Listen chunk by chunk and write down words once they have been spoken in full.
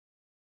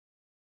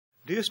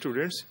Dear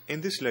students,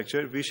 in this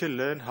lecture we shall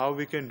learn how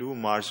we can do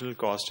marginal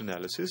cost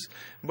analysis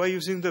by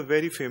using the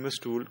very famous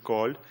tool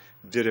called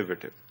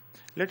derivative.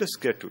 Let us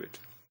get to it.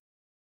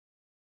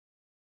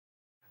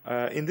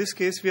 In this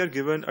case, we are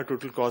given a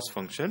total cost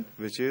function,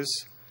 which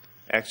is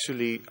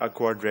actually a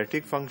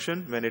quadratic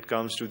function. When it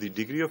comes to the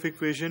degree of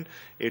equation,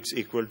 it's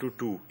equal to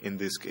 2 in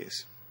this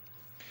case.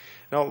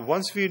 Now,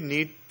 once we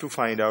need to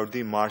find out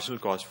the marginal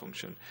cost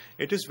function,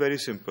 it is very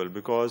simple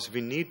because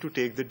we need to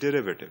take the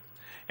derivative.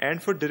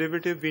 And for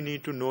derivative, we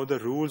need to know the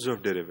rules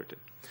of derivative.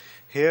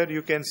 Here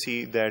you can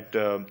see that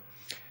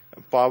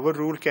power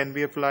rule can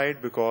be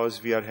applied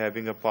because we are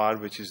having a power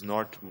which is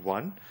not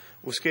 1.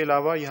 उसके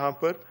अलावा यहाँ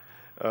पर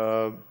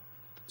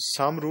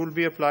sum rule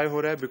भी apply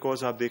हो रहा है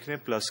because आप देख रहे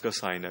हैं plus का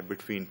sign है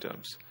between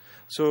terms.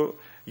 So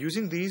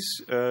using these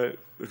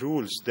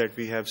rules that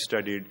we have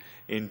studied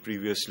in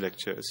previous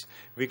lectures,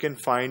 we can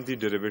find the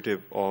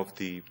derivative of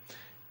the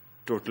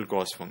total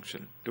cost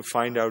function to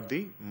find out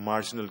the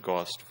marginal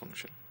cost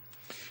function.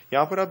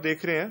 यहाँ पर आप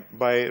देख रहे हैं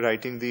by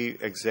writing the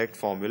exact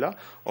formula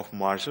of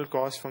marginal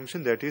cost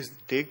function, that is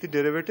take the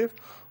derivative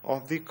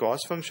of the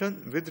cost function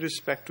with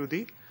respect to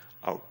the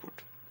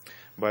output.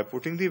 By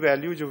putting the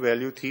value, जो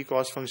value थी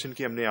cost function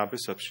की हमने यहाँ पे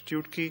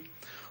substitute की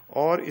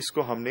और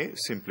इसको हमने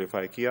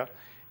simplify किया.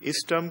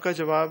 इस टर्म का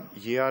जवाब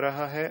ये आ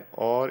रहा है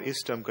और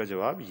इस टर्म का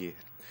जवाब ये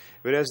है.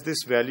 Whereas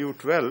this value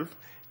 12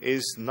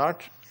 is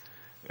not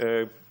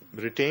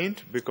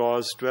retained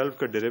because 12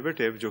 का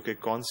derivative जो कि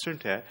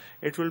constant है,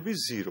 it will be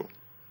 0.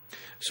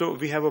 So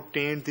we have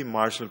obtained the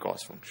marginal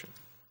cost function.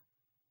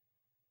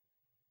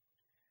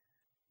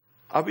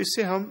 अब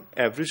इससे हम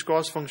average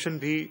cost function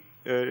भी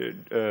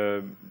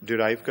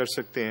derive कर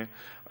सकते हैं.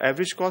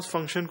 Average cost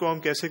function को हम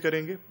कैसे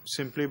करेंगे?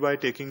 Simply by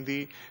taking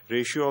the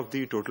ratio of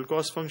the total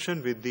cost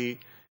function with the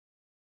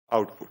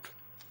output.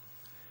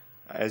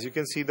 As you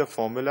can see, the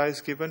formula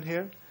is given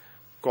here.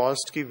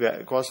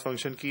 Cost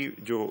function की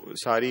जो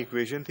सारी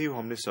equation थी वो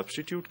हमने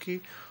substitute की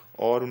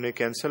और उन्हें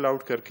cancel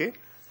out करके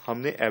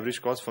हमने एवरेज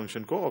कॉस्ट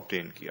फंक्शन को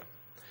ऑब्टेन किया.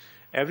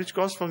 एवरेज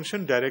कॉस्ट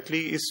फंक्शन डायरेक्टली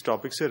इस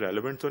टॉपिक से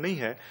रेलेवेंट तो नहीं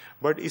है,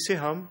 बट इसे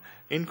हम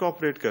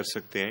इनकॉर्पोरेट कर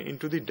सकते हैं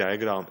into the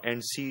diagram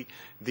and see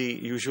the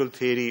usual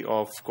theory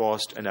of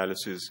cost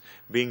analysis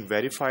being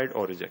verified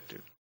और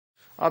रिजेक्टेड.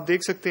 आप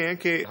देख सकते हैं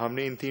कि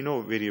हमने इन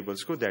तीनों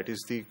वेरिएबल्स को, that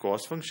is the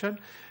cost function,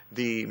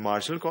 the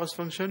marginal cost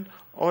function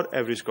और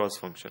एवरेज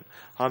कॉस्ट फंक्शन,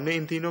 हमने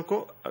इन तीनों को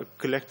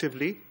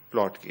कलेक्टिवली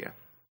प्लॉट किया.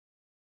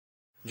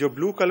 जो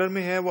ब्लू कलर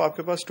में है वो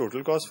आपके पास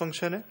टोटल कॉस्ट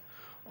फंक्शन है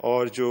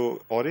और जो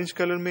ऑरेंज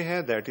कलर में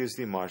है that is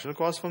the marginal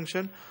cost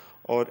function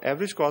और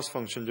एवरेज कॉस्ट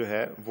फंक्शन जो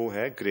है वो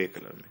है ग्रे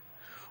कलर में.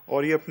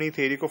 और ये अपनी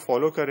थ्योरी को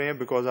फॉलो कर रहे हैं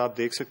बिकॉज आप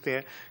देख सकते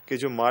हैं कि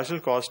जो मार्जिनल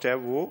कॉस्ट है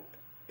वो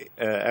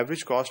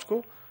एवरेज कॉस्ट को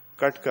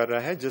कट कर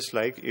रहा है, just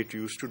like it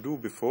use to do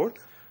before,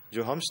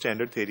 जो हम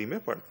स्टैंडर्ड थ्योरी में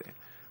पढ़ते हैं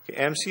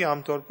कि एमसी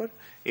आमतौर पर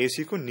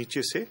एसी को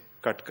नीचे से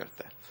कट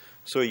करता है.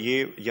 सो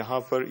ये यहाँ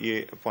पर ये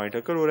पॉइंट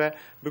अकर हो रहा है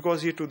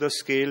बिकॉज ये टू द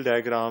स्केल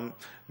डायग्राम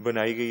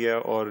बनाई गई है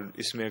और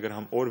इसमें अगर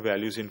हम और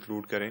वैल्यूज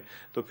इंक्लूड करें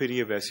तो फिर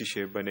ये वैसी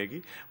शेप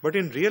बनेगी. बट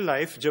इन रियल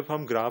लाइफ जब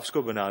हम ग्राफ्स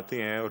को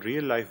बनाते हैं और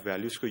रियल लाइफ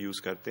वैल्यूज को यूज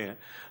करते हैं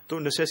तो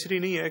नेसेसरी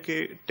नहीं है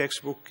कि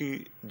टेक्स्ट बुक की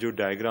जो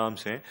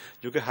डायग्राम्स हैं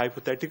जो कि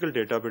हाइपोथेटिकल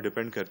डेटा पर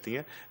डिपेंड करती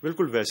हैं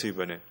बिल्कुल वैसे ही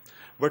बने,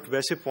 बट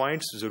वैसे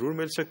पॉइंट्स जरूर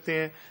मिल सकते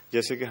हैं.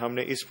 जैसे कि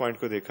हमने इस पॉइंट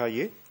को देखा,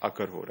 ये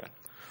अकर हो रहा है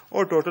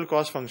और टोटल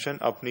कॉस्ट फंक्शन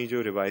अपनी जो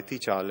रिवायती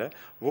चाल है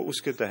वो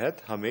उसके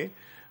तहत हमें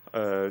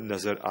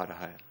नजर आ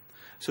रहा है.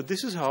 So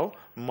this is how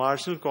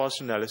marginal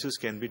cost analysis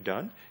can be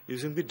done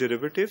using the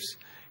derivatives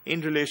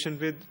in relation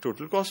with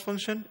total cost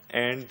function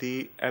and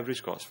the average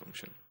cost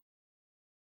function.